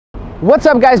What's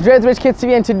up guys, Dre's Rich Kids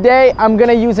TV, and today I'm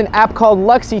gonna use an app called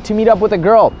Luxy to meet up with a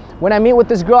girl. When I meet with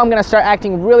this girl, I'm gonna start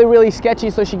acting really sketchy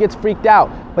so she gets freaked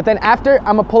out. But then after,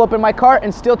 I'm gonna pull up in my car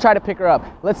and still try to pick her up.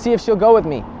 Let's see if she'll go with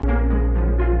me.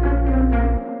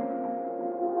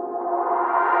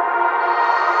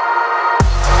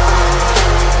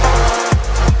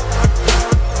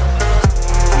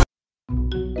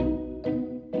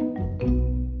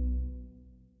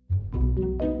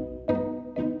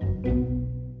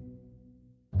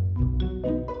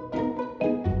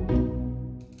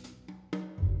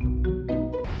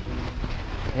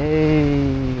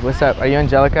 Hey, what's up? Are you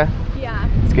Angelica? Yeah.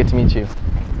 It's good to meet you. Nice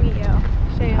to meet you.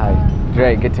 Shayla. Hi.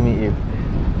 Great, good to meet you.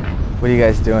 What are you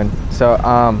guys doing? So,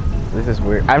 this is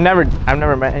weird. I've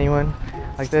never met anyone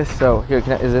like this. So here,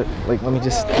 is it like? Let me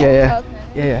just. Yeah.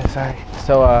 Sorry.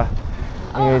 So,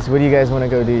 anyways, what do you guys want to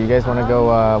go do? You guys want to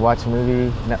go watch a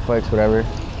movie, Netflix, whatever?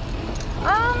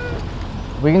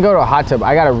 We can go to a hot tub.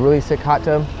 I got a really sick hot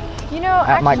tub. You know,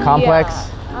 at my complex.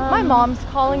 My mom's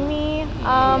calling me.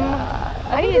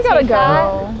 I think you gotta go.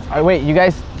 All right, wait, you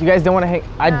guys don't want to hang?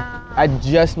 I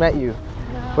just met you.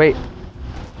 No. Wait.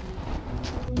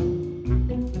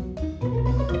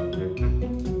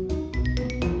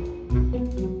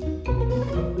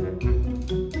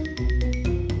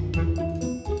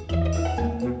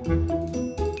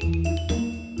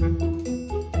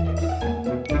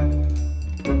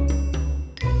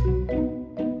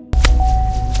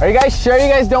 Are you guys sure you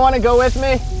guys don't want to go with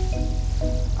me?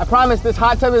 I promise this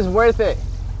hot tub is worth it.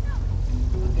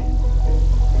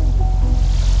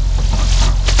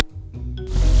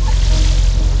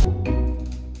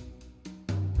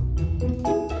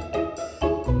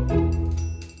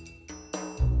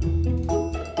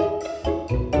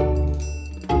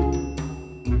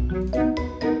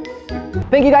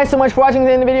 Thank you guys so much for watching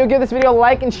the end of the video. Give this video a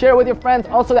like and share it with your friends.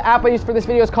 Also, the app I use for this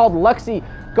video is called Luxy.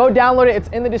 Go download it. It's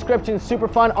in the description. It's super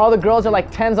fun. All the girls are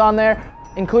like 10s on there,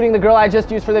 including the girl I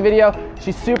just used for the video.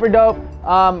 She's super dope.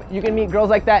 You can meet girls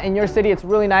like that in your city. It's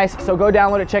really nice. So go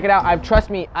download it, check it out. Trust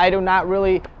me, I do not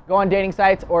really go on dating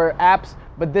sites or apps,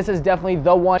 but this is definitely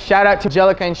the one. Shout out to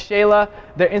Angelica and Shayla.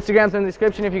 Their Instagram's in the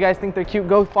description. If you guys think they're cute,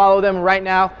 go follow them right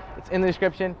now. It's in the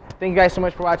description. Thank you guys so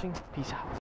much for watching. Peace out.